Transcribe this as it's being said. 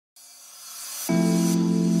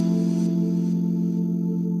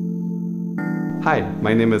Hi,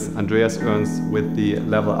 my name is Andreas Ernst with the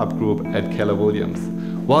Level Up Group at Keller Williams.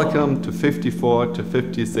 Welcome to 54 to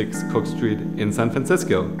 56 Cook Street in San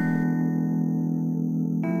Francisco.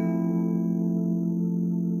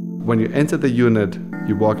 When you enter the unit,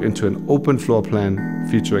 you walk into an open floor plan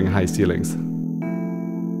featuring high ceilings.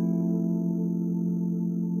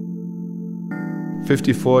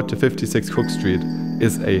 54 to 56 Cook Street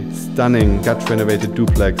is a stunning gut-renovated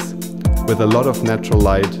duplex with a lot of natural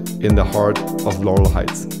light in the heart of Laurel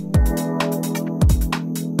Heights.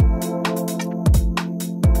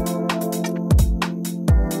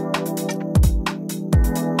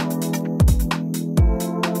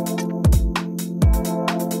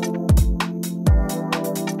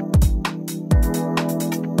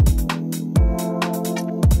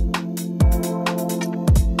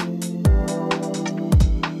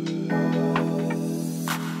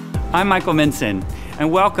 I'm Michael Minson,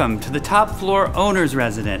 and welcome to the top floor owner's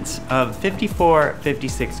residence of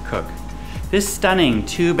 5456 Cook. This stunning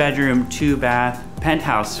 2-bedroom, 2-bath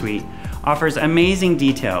penthouse suite offers amazing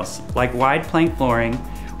details like wide plank flooring,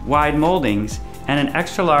 wide moldings, and an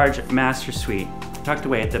extra large master suite tucked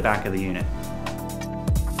away at the back of the unit.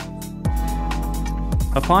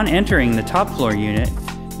 Upon entering the top floor unit,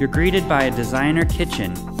 you're greeted by a designer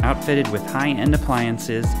kitchen outfitted with high-end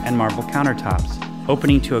appliances and marble countertops,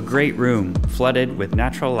 opening to a great room flooded with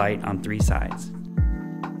natural light on 3 sides.